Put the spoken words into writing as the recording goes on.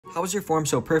How is your form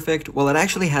so perfect? Well, it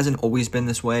actually hasn't always been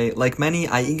this way. Like many,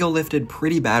 I ego lifted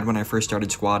pretty bad when I first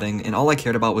started squatting, and all I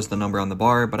cared about was the number on the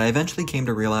bar, but I eventually came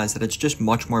to realize that it's just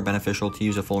much more beneficial to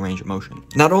use a full range of motion.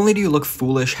 Not only do you look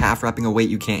foolish half repping a weight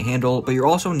you can't handle, but you're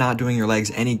also not doing your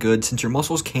legs any good since your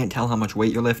muscles can't tell how much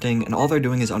weight you're lifting, and all they're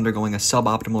doing is undergoing a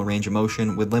suboptimal range of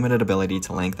motion with limited ability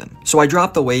to lengthen. So I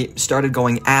dropped the weight, started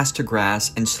going ass to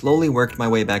grass, and slowly worked my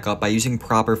way back up by using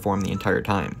proper form the entire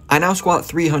time. I now squat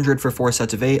 300 for 4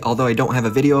 sets of 8, although I don't have a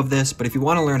video of this, but if you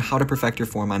want to learn how to perfect your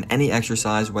form on any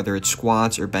exercise, whether it's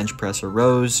squats or bench press or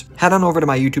rows, head on over to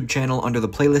my YouTube channel under the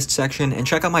playlist section and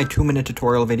check out my 2-minute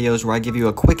tutorial videos where I give you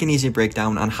a quick and easy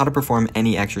breakdown on how to perform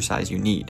any exercise you need.